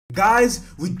Guys,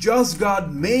 we just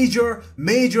got major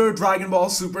Dragon Ball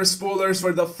Super spoilers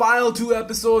for the final 2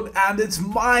 episode, and it's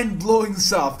mind-blowing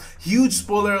stuff. Huge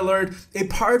spoiler alert, a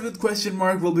part with question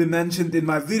mark will be mentioned in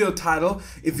my video title.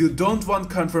 If you don't want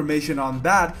confirmation on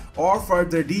that or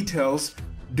further details,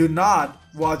 do not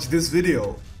watch this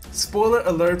video. Spoiler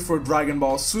alert for Dragon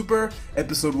Ball Super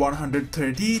episode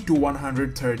 130 to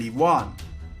 131.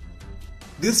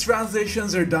 These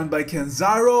translations are done by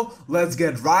Kenzaro. Let's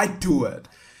get right to it.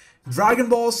 Dragon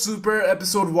Ball Super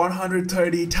episode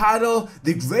 130 title,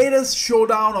 The Greatest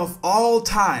Showdown of All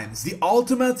Times, the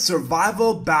ultimate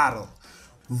survival battle.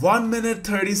 1 minute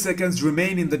 30 seconds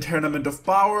remain in the Tournament of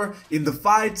Power. In the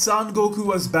fight, Son Goku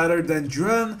was better than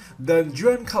Jiren. Then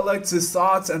Jiren collects his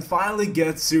thoughts and finally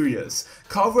gets serious.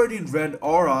 Covered in red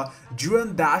aura,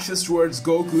 Jiren dashes towards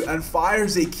Goku and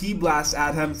fires a ki blast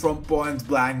at him from point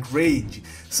blank range.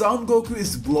 Son Goku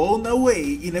is blown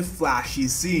away in a flashy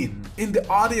scene. In the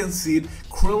audience seat,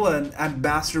 Krillin and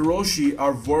MAster Roshi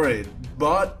are worried,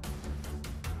 but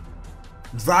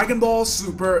Dragon Ball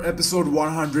Super episode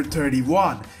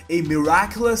 131, a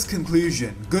miraculous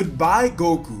conclusion. Goodbye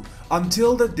Goku,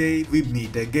 until the day we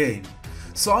meet again.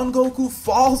 Son Goku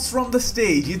falls from the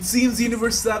stage. It seems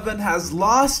Universe 7 has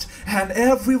lost and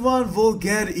everyone will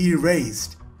get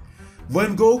erased.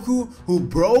 When Goku, who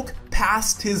broke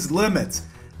past his limits,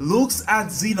 looks at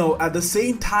Zeno at the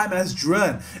same time as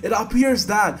Jiren, it appears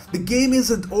that the game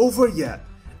isn't over yet.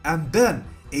 And then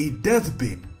a death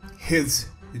beam hits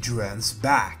Jiren's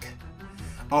back.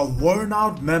 A worn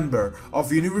out member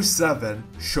of Universe 7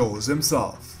 shows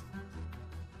himself.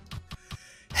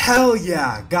 Hell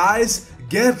yeah, guys,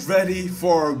 get ready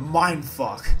for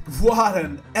mindfuck. What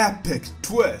an epic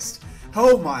twist.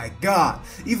 Oh my god,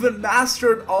 even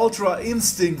Mastered Ultra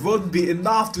Instinct wouldn't be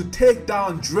enough to take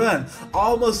down Jiren.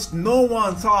 Almost no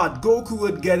one thought Goku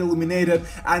would get eliminated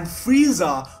and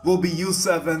Frieza will be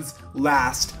U7's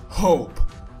last hope.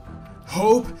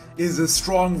 Hope is a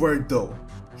strong word though.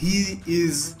 He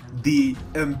is the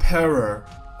Emperor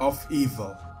of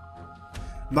Evil.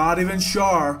 Not even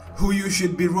sure who you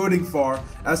should be rooting for,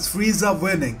 as Frieza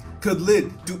winning could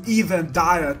lead to even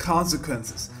dire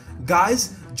consequences.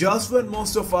 Guys, just when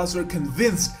most of us were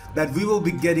convinced that we will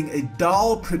be getting a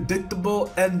dull,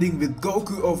 predictable ending with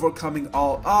Goku overcoming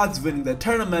all odds, winning the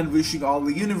tournament, wishing all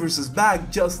the universes back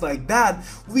just like that,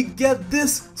 we get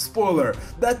this spoiler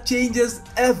that changes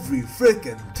every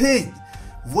freaking thing.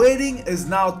 Waiting is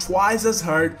now twice as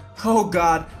hard. Oh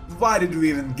god, why did we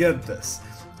even get this?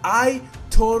 I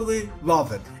totally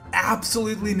love it.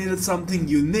 Absolutely needed something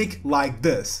unique like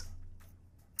this.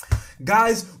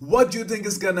 Guys, what do you think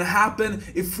is gonna happen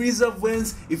if Frieza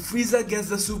wins? If Frieza gets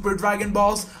the Super Dragon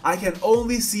Balls, I can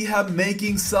only see him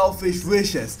making selfish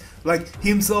wishes, like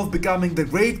himself becoming the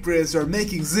Great Prince or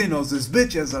making Xenos his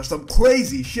bitches or some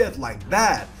crazy shit like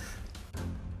that.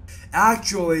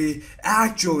 Actually,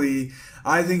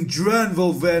 I think Jiren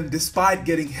will win despite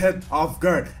getting hit off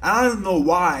guard, and I don't know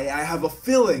why. I have a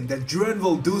feeling that Jiren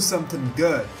will do something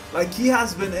good. Like, he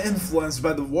has been influenced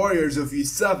by the warriors of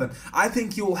E7. I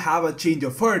think he will have a change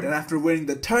of heart, and after winning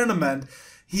the tournament,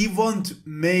 he won't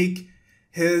make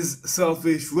his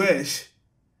selfish wish,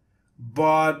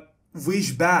 but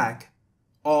wish back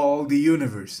all the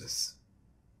universes.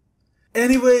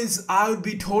 Anyways, I would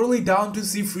be totally down to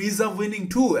see Frieza winning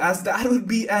too, as that would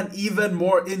be an even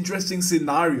more interesting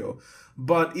scenario.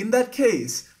 But in that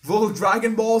case, will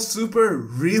Dragon Ball Super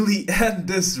really end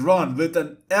this run with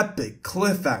an epic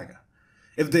cliffhanger?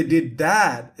 If they did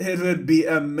that, it would be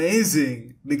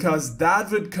amazing, because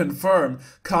that would confirm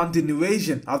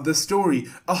continuation of the story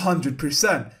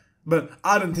 100%. But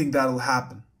I don't think that'll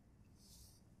happen.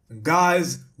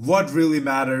 Guys, what really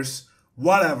matters,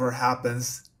 whatever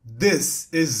happens, this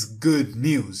is good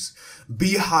news.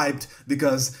 Be hyped,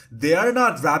 because they are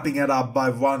not wrapping it up by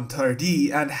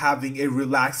 1:30 and having a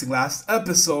relaxing last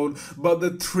episode, but the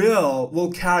thrill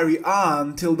will carry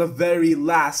on till the very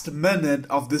last minute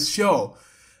of this show.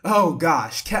 Oh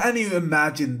gosh, can you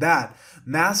imagine that?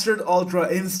 Mastered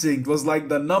Ultra Instinct was like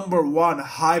the #1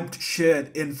 hyped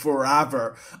shit in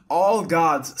forever. All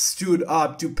gods stood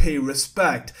up to pay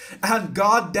respect, and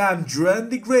goddamn Jiren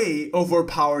the Grey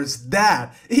overpowers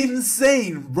that.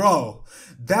 Insane, bro.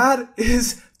 That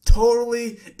is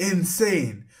totally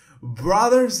insane.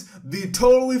 Brothers, be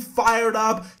totally fired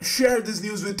up. Share this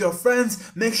news with your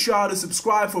friends. Make sure to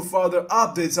subscribe for further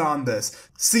updates on this.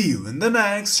 See you in the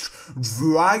next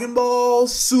Dragon Ball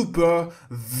Super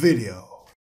video.